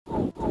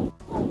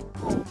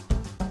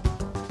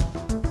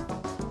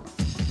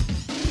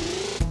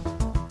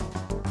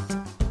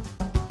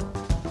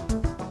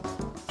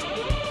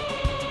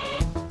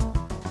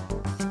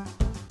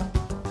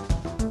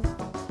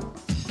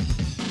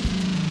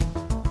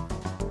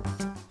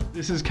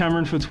This is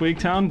Cameron for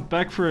Tweaktown,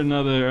 back for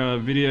another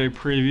video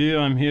preview.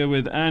 I'm here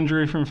with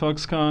Andrew from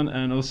Foxconn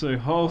and also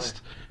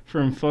Holst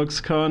from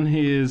Foxconn.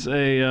 He is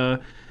the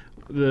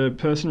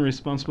person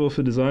responsible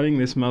for designing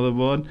this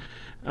motherboard.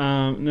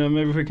 Now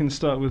maybe if we can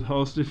start with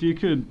Holst, if you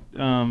could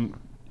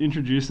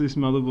introduce this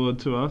motherboard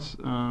to us,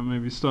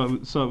 maybe start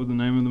with the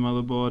name of the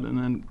motherboard and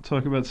then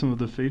talk about some of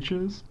the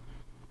features.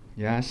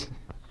 Yes,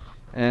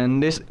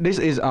 and this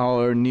is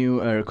our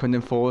new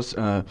Quantum Force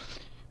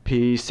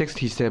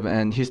P67,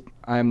 and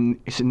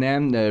his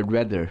name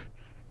Radar.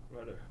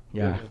 Radar.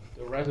 Yeah.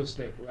 The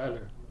rattlesnake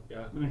Radar.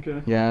 Yeah.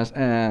 Okay. Yes,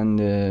 and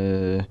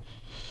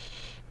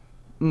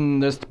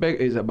the spec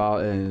is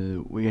about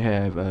we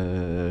have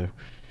a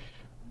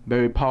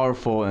very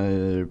powerful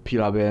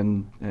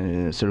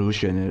PWM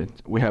solution.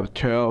 We have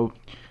 12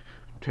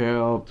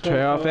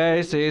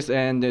 phases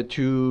and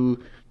two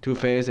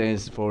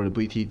phases for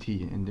the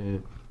VTT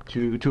and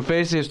two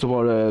phases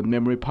for the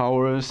memory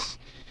powers.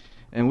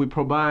 And we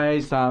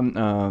provide some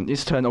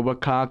instant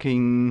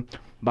overclocking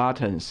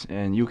buttons,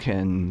 and you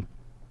can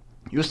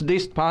use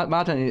this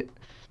button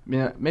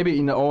maybe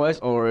in the OS,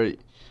 or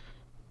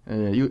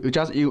you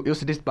just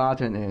use this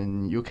button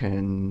and you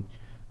can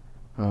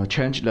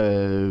change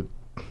the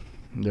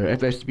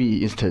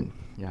FSB instant.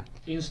 Yeah.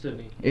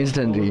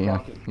 Instantly.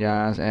 Yeah.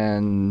 Yes,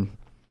 and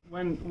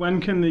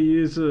when can the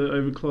user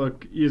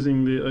overclock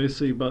using the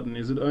OC button?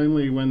 Is it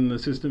only when the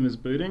system is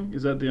booting?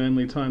 Is that the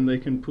only time they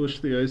can push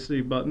the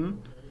OC button?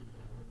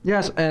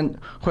 Yes, and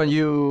when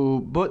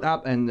you boot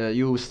up and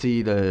you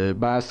see the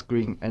bar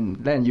screen, and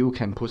then you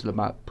can push the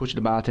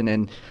button,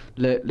 and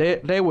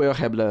they will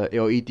have the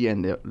LED,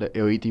 and the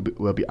LED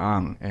will be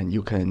on, and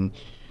you can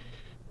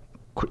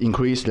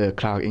increase the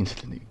clock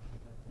instantly.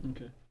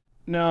 Okay.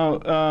 Now,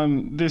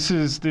 this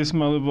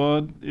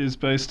motherboard is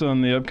based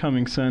on the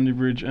upcoming Sandy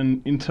Bridge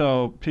and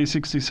Intel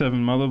P67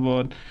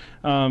 motherboard.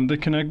 The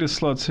connector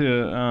slots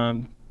here.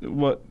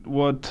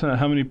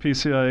 How many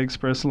PCI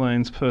Express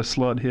lanes per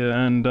slot here,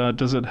 and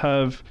does it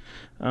have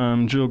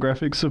dual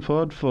graphics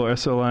support for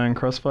SLI and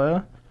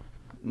Crossfire?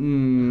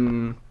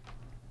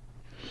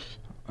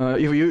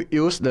 If you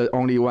use the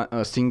only one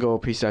single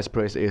PCI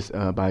Express is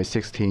by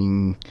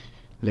 16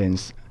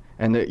 lanes,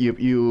 and if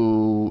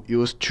you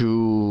use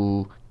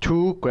two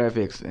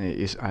graphics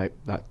is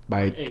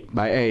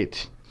by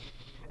 8,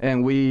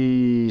 and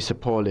we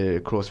support the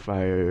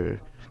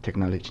Crossfire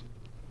technology.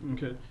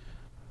 Okay.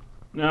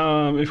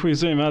 Now, if we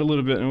zoom out a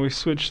little bit and we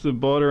switch the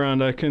board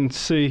around, I can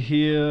see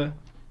here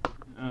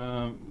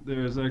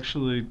there is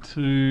actually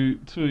two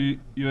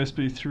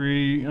USB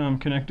 3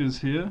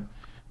 connectors here.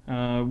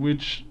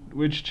 Which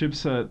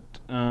chipset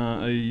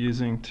are you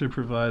using to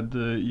provide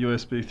the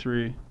USB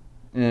 3?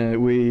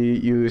 We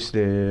use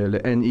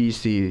the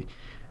NEC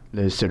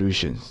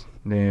solutions.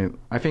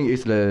 I think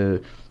it's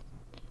the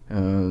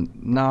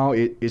now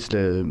it's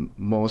the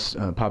most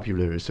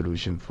popular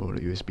solution for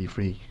the USB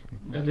 3.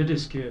 And it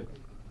is good.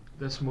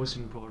 That's most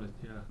important,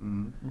 yeah.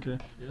 Okay.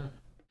 Yeah.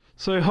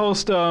 So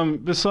Holst,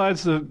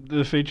 besides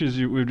the features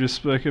we've just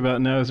spoke about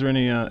now, is there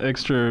any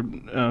extra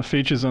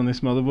features on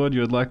this motherboard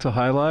you would like to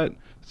highlight?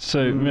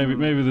 So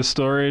maybe the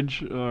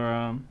storage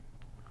or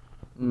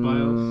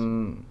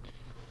BIOS?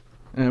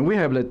 We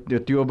have the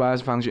dual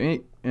BIOS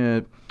function.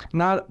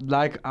 Not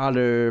like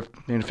other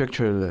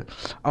manufacturers.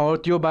 Our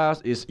dual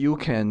BIOS is you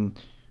can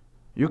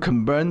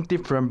burn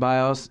different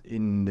BIOS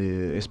in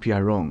the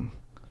SPI ROM.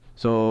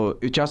 So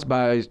you just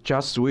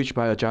switch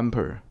by a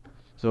jumper.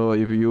 So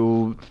if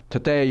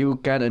today you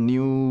get a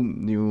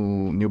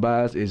new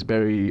BIOS is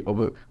very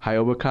high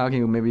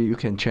overclocking, maybe you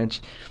can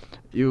change.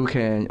 You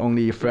can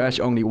only flash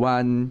only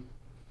one.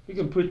 You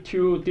can put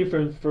two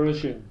different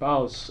version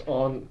BIOS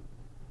on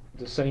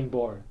the same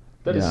board.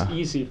 That is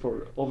easy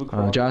for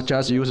overclocking.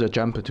 Just use a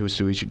jumper to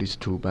switch these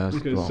two BIOS.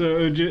 Okay, so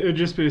it would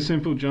just be a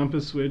simple jumper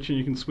switch, and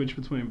you can switch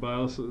between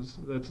BIOSes.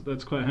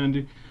 That's quite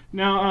handy.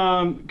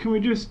 Now, can we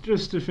just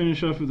to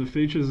finish off with the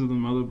features of the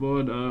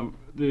motherboard,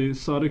 the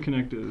SATA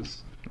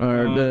connectors.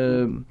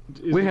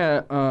 We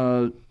have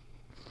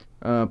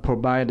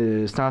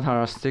provided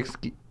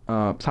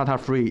SATA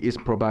 3 is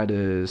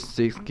provided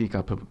 6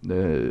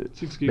 GB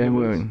 6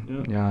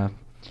 GB. Yeah,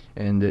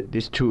 and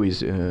this two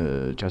is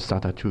just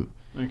SATA 2.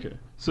 Okay,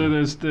 so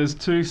there's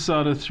two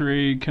SATA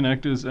 3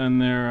 connectors, and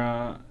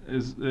there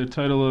is a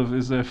total of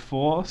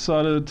 4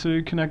 SATA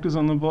 2 connectors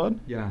on the board?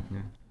 Yeah.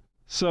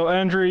 So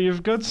Andrew,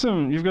 you've got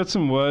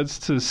some words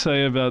to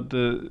say about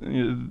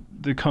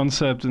the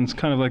concept and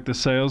kind of like the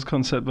sales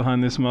concept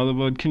behind this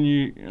motherboard. Can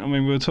you? I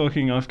mean, we were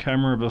talking off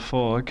camera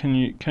before. Can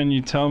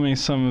you tell me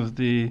some of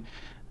the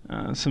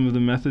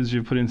methods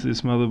you put into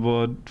this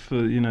motherboard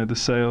for the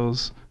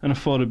sales and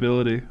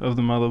affordability of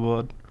the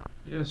motherboard?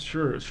 Yes,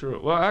 sure.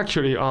 Well,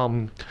 actually,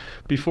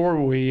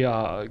 before we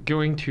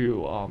going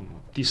to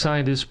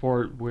design this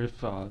board with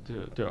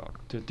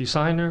the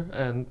designer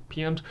and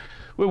PMs,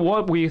 well,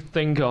 what we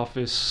think of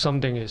is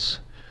something is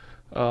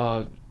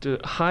the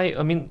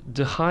high-end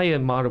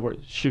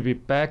motherboard should be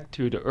back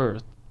to the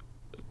earth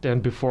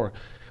than before.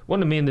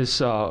 What I mean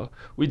is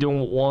we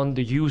don't want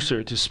the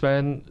user to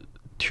spend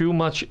too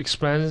much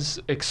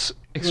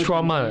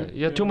extra money.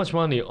 Yeah, too much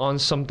money on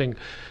something.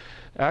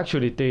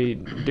 Actually,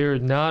 they're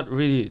not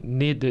really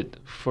needed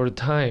for the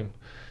time.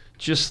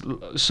 Just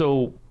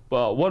so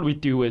what we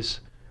do is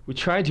we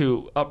try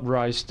to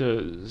uprise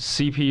the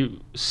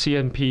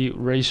CNP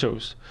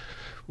ratios.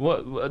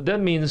 What that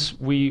means,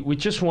 we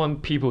just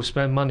want people to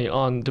spend money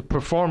on the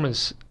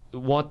performance,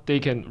 what they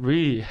can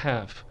really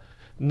have,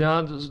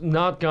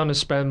 not gonna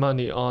spend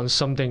money on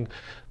something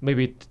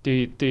maybe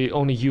they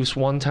only use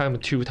one time or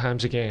two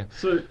times again.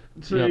 So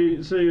you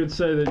would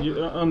say that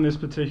on this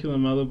particular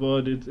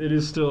motherboard, it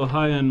is still a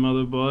high-end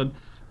motherboard,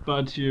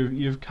 but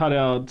you've cut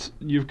out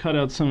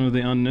some of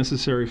the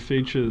unnecessary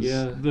features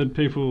that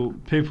people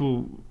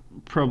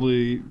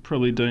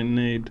probably don't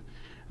need,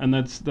 and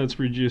that's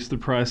reduced the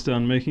price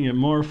down, making it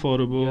more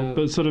affordable,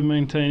 but sort of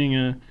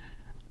maintaining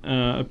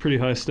a pretty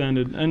high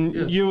standard.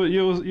 And you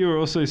were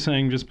also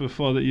saying just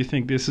before that you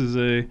think this is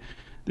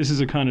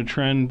a kind of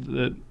trend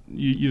that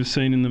you've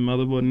seen in the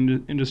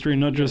motherboard industry,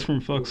 not just from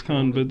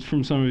Foxconn, but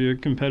from some of your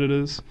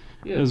competitors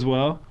as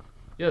well.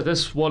 Yeah,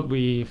 that's what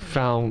we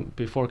found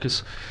before.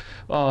 Because,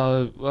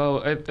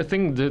 I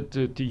think that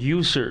the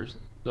user,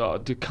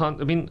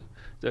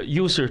 the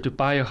user to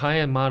buy a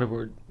high-end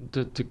motherboard,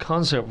 the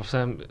concept of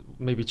them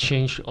maybe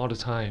change all the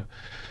time.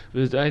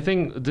 But I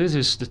think this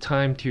is the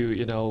time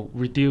to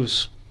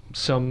reduce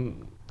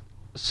something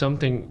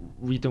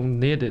we don't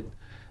need it,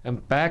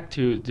 and back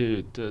to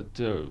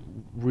the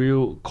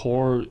real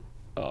core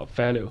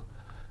value.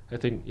 I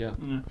think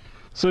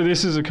So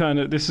this is a kind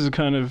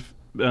of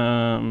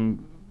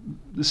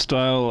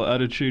style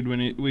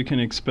attitude we can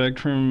expect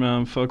from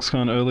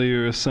Foxconn. Earlier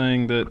you were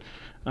saying that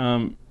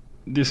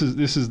this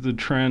is the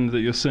trend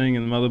that you're seeing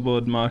in the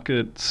motherboard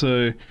market.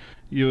 So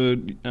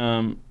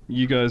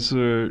you guys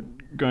are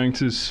going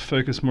to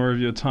focus more of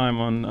your time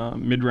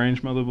on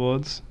mid-range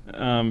motherboards,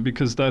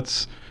 because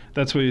that's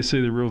where you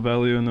see the real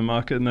value in the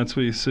market, and that's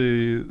where you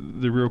see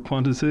the real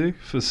quantity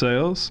for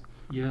sales.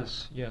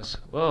 Yes.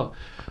 Well,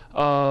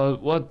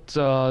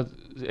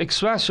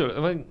 especially, I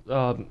mean,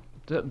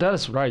 that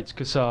is right,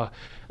 because I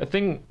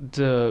think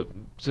the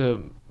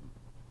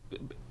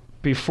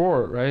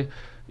before, right,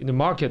 in the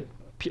market,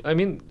 I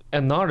mean,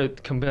 another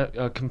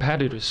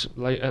competitors,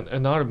 like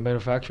another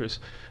manufacturers,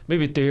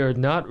 maybe they are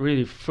not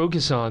really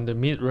focused on the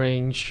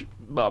mid-range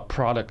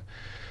product.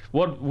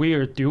 What we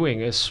are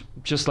doing is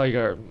just like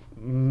a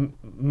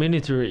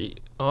military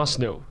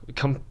arsenal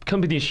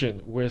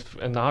competition with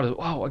another.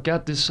 Wow, I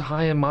got this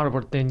high-end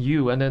motherboard than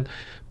you, and then,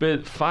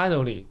 but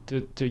finally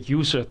the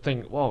user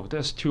think, wow,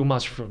 that's too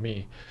much for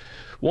me.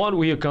 What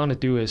we are gonna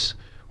do is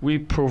we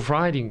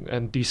providing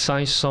and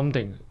design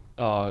something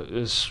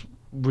is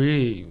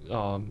really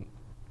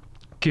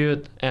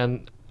good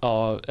and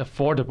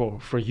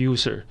affordable for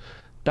user.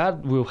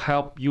 That will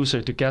help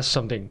user to get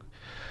something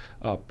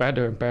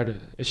better and better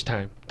each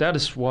time. That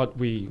is what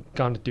we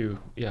gonna do.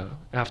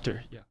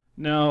 After.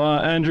 Now,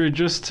 Andrew,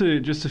 just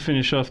to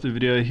finish off the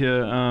video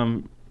here,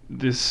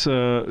 this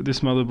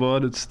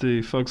motherboard, it's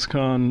the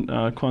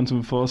Foxconn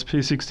Quantum Force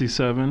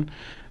P67.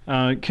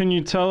 Can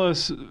you tell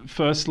us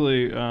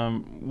firstly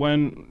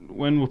when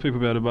will people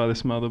be able to buy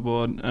this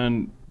motherboard,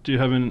 and do you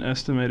have an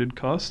estimated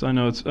cost? I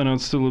know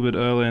it's still a bit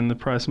early and the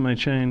price may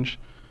change.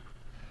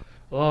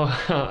 Well,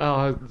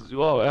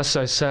 as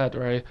I said,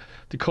 right,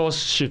 the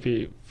cost should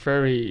be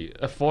very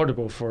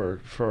affordable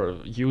for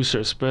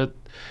users. But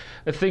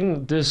I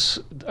think this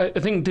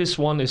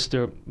one is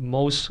the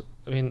most,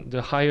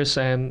 the highest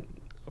end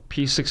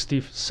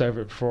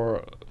P67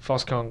 for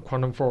Foxconn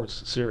Quantum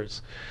Force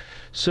series.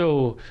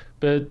 So,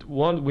 but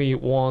what we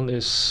want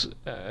is,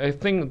 I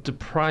think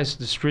the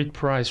street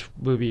price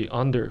will be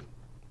under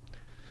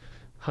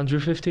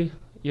 150.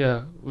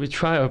 Yeah, we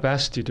try our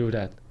best to do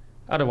that.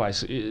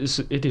 Otherwise,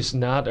 it is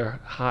not a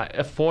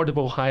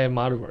affordable high-end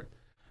motherboard.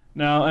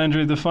 Now,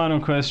 Andrew, the final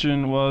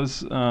question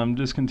was,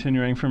 just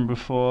continuing from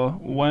before,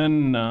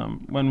 when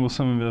will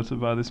someone be able to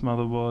buy this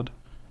motherboard?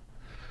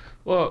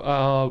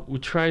 Well, we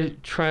try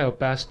our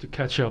best to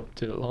catch up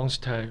the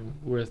launch time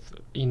with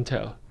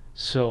Intel.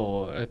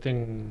 So I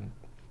think,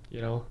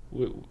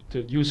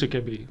 the user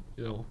can be,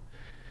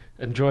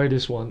 enjoy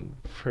this one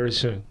very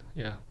soon.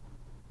 Yeah.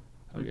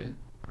 Okay.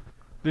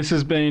 This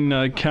has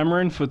been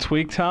Cameron for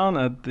Tweaktown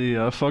at the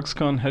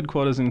Foxconn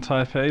headquarters in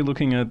Taipei,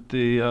 looking at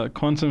the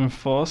Quantum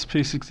Force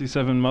P67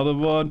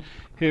 motherboard,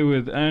 here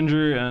with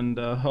Andrew and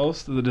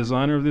Holst, the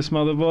designer of this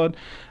motherboard.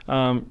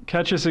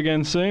 Catch us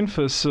again soon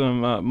for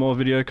some more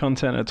video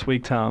content at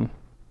Tweaktown.